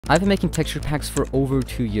I've been making texture packs for over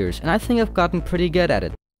 2 years, and I think I've gotten pretty good at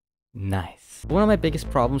it. Nice. One of my biggest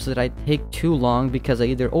problems is that I take too long because I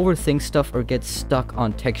either overthink stuff or get stuck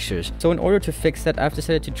on textures. So in order to fix that, I've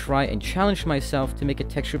decided to try and challenge myself to make a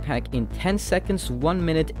texture pack in 10 seconds, 1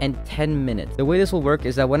 minute, and 10 minutes. The way this will work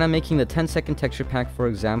is that when I'm making the 10-second texture pack, for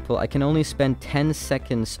example, I can only spend 10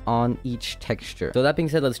 seconds on each texture. So that being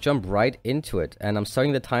said, let's jump right into it. And I'm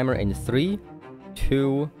starting the timer in 3,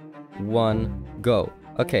 2, 1, go.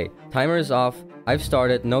 Okay, timer is off. I've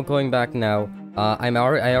started. No going back now. I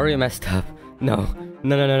already messed up. No,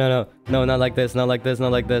 not like this, not like this,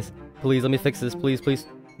 not like this. Please, let me fix this, please.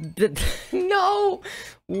 No!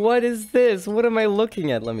 What is this? What am I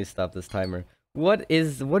looking at? Let me stop this timer. What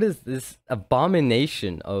is this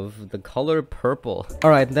abomination of the color purple?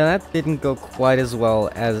 Alright, now that didn't go quite as well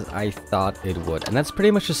as I thought it would. And that's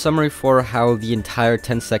pretty much a summary for how the entire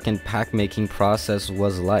 10-second pack making process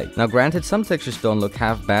was like. Now granted, some textures don't look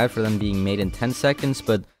half bad for them being made in 10 seconds,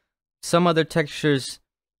 but some other textures,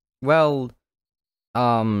 well,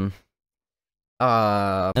 and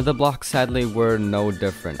the blocks sadly were no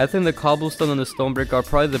different. I think the cobblestone and the stone brick are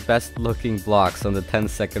probably the best looking blocks on the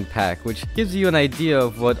 10-second pack, which gives you an idea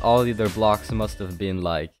of what all the other blocks must have been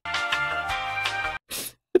like.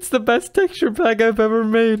 It's the best texture pack I've ever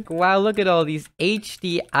made. Wow, look at all these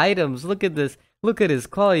HD items. Look at this. Look at his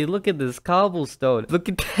quality. Look at this cobblestone. Look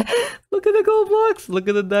at look at the gold blocks. Look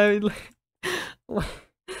at the diamond.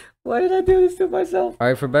 Why did I do this to myself?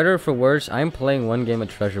 Alright, for better or for worse, I'm playing one game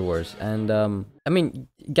of Treasure Wars. And, I mean,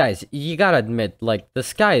 guys, you gotta admit, like, the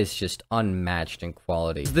sky is just unmatched in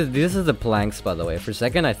quality. This is the planks, by the way. For a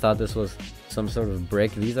second, I thought this was some sort of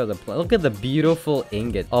brick. These are the look at the beautiful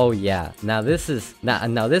ingot. Oh, yeah. Now, this is...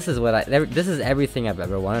 Now, this is what this is everything I've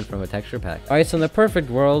ever wanted from a texture pack. Alright, so in the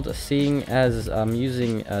perfect world, seeing as I'm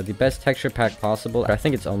using the best texture pack possible, I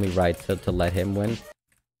think it's only right to let him win.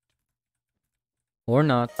 Or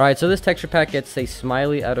not. Alright, so this texture pack gets a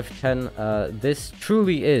smiley out of 10. This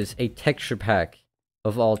truly is a texture pack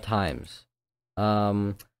of all times.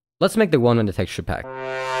 Let's make the 1 minute texture pack.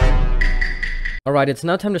 Alright, it's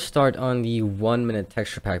now time to start on the 1 minute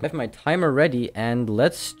texture pack. I have my timer ready, and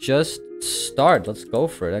let's just start. Let's go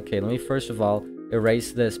for it. Okay, let me first of all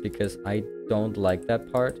erase this because I don't like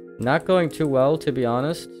that part. Not going too well, to be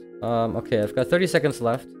honest. Okay, I've got 30 seconds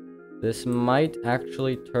left. This might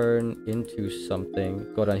actually turn into something.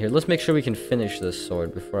 Go down here. Let's make sure we can finish this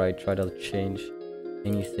sword before I try to change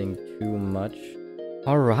anything too much.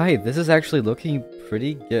 Alright, this is actually looking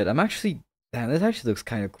pretty good. Damn, this actually looks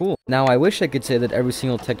kind of cool. Now, I wish I could say that every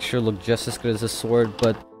single texture looked just as good as a sword,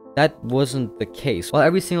 but that wasn't the case. While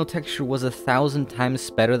every single texture was 1,000 times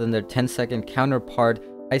better than their 10-second counterpart,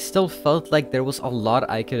 I still felt like there was a lot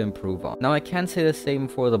I could improve on. Now, I can't say the same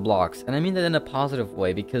for the blocks, and I mean that in a positive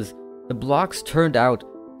way, because the blocks turned out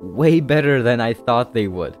way better than I thought they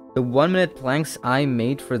would. The 1 minute planks I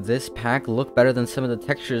made for this pack look better than some of the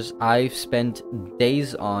textures I've spent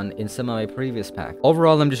days on in some of my previous packs.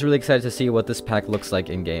 Overall, I'm just really excited to see what this pack looks like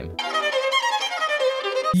in game.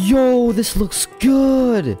 Yo, this looks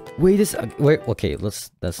good. Wait, okay,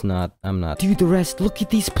 I'm not. Dude, the rest, look at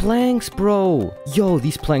these planks, bro. Yo,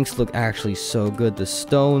 these planks look actually so good. The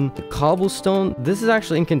stone, the cobblestone, this is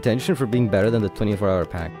actually in contention for being better than the 24-hour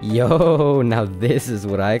pack. Yo, now this is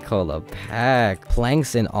what I call a pack.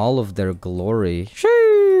 Planks in all of their glory.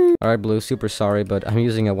 Sheesh. Alright, Blue, super sorry, but I'm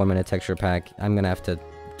using a 1 minute texture pack. I'm gonna have to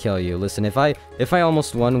kill you. Listen, if I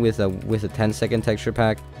almost won with a 10-second texture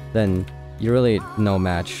pack, then you're really no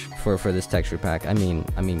match for this texture pack. I mean,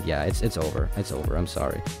 yeah, it's over. It's over. I'm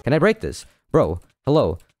sorry. Can I break this? Bro,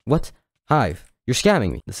 hello. What? Hive, you're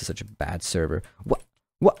scamming me. This is such a bad server. What?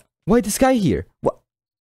 Why this guy here?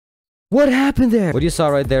 What happened there? What you saw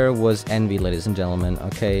right there was envy, ladies and gentlemen,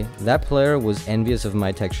 okay? That player was envious of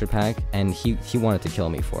my texture pack, and he wanted to kill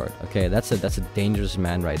me for it, okay? That's a dangerous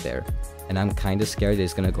man right there. And I'm kind of scared that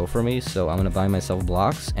he's gonna go for me, so I'm gonna buy myself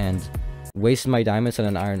blocks and waste my diamonds on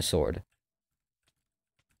an iron sword.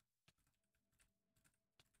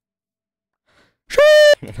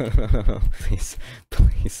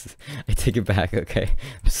 Please, I take it back, okay?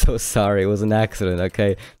 I'm so sorry, it was an accident,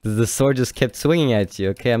 okay? The sword just kept swinging at you,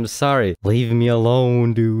 okay? I'm sorry. Leave me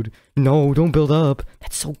alone, dude. No, don't build up.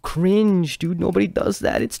 That's so cringe, dude. Nobody does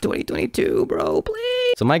that. It's 2022, bro,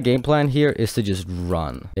 please. So my game plan here is to just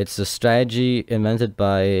run. It's a strategy invented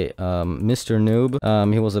by Mr. Noob.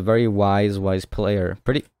 He was a very wise player.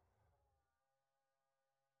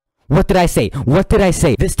 What did I say? What did I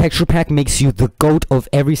say? This texture pack makes you the GOAT of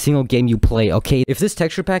every single game you play, okay? If this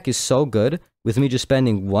texture pack is so good, with me just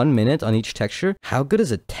spending 1 minute on each texture, how good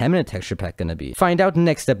is a 10-minute texture pack gonna be? Find out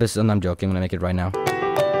next episode. I'm joking, I'm gonna make it right now.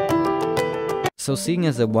 So seeing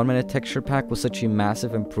as the 1-minute texture pack was such a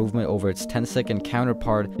massive improvement over its 10-second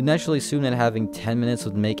counterpart, you naturally assume that having 10 minutes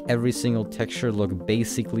would make every single texture look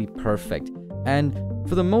basically perfect. And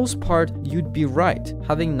for the most part, you'd be right.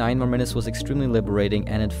 Having 9 more minutes was extremely liberating,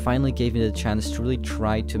 and it finally gave me the chance to really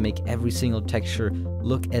try to make every single texture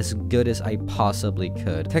look as good as I possibly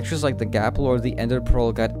could. Textures like the Gapple or the Ender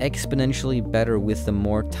Pearl got exponentially better with the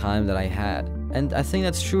more time that I had. And I think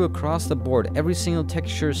that's true across the board. Every single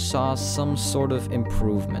texture saw some sort of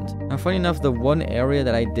improvement. And funny enough, the one area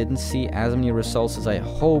that I didn't see as many results as I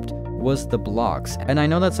hoped was the blocks. And I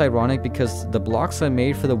know that's ironic because the blocks I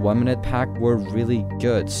made for the 1-minute pack were really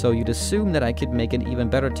good, so you'd assume that I could make an even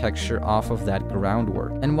better texture off of that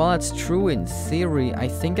groundwork. And while that's true in theory, I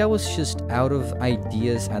think I was just out of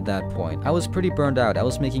ideas at that point. I was pretty burned out. I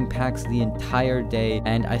was making packs the entire day,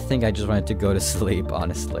 and I think I just wanted to go to sleep,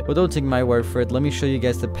 honestly. But don't take my word for it. Let me show you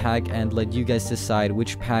guys the pack and let you guys decide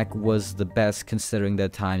which pack was the best considering the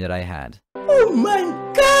time that I had. Oh my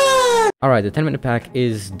god! Alright, the 10-minute pack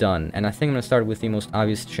is done, and I think I'm gonna start with the most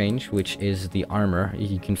obvious change, which is the armor.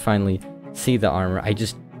 You can finally see the armor.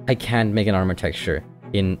 I can't make an armor texture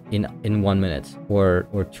in 1 minute, or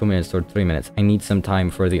 2 minutes, or 3 minutes. I need some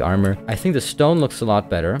time for the armor. I think the stone looks a lot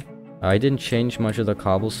better. I didn't change much of the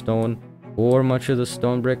cobblestone or much of the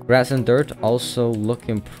stone brick. Grass and dirt also look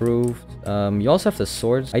improved. You also have the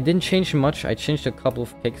swords. I didn't change much. I changed a couple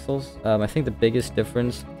of pixels. I think the biggest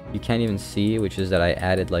difference you can't even see, which is that I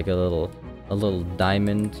added like a little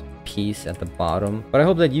diamond piece at the bottom. But I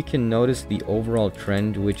hope that you can notice the overall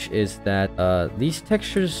trend, which is that these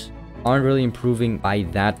textures aren't really improving by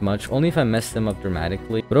that much, only if I mess them up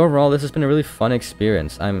dramatically. But overall, this has been a really fun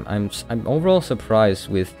experience. I'm overall surprised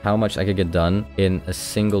with how much I could get done in a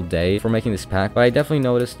single day for making this pack, but I definitely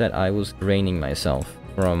noticed that I was draining myself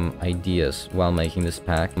from ideas while making this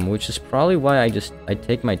pack, which is probably why I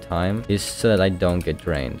take my time, is so that I don't get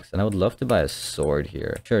drained. And I would love to buy a sword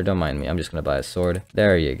here. Sure, don't mind me, I'm just gonna buy a sword.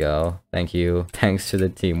 There you go. Thank you. Thanks to the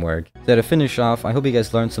teamwork. So to finish off, I hope you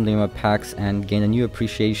guys learned something about packs and gained a new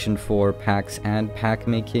appreciation for packs and pack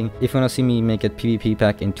making. If you want to see me make a PvP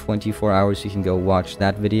pack in 24 hours, you can go watch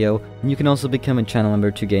that video. And you can also become a channel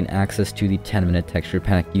member to gain access to the 10-minute texture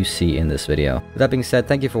pack you see in this video. With that being said,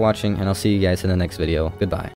 thank you for watching, and I'll see you guys in the next video. Goodbye.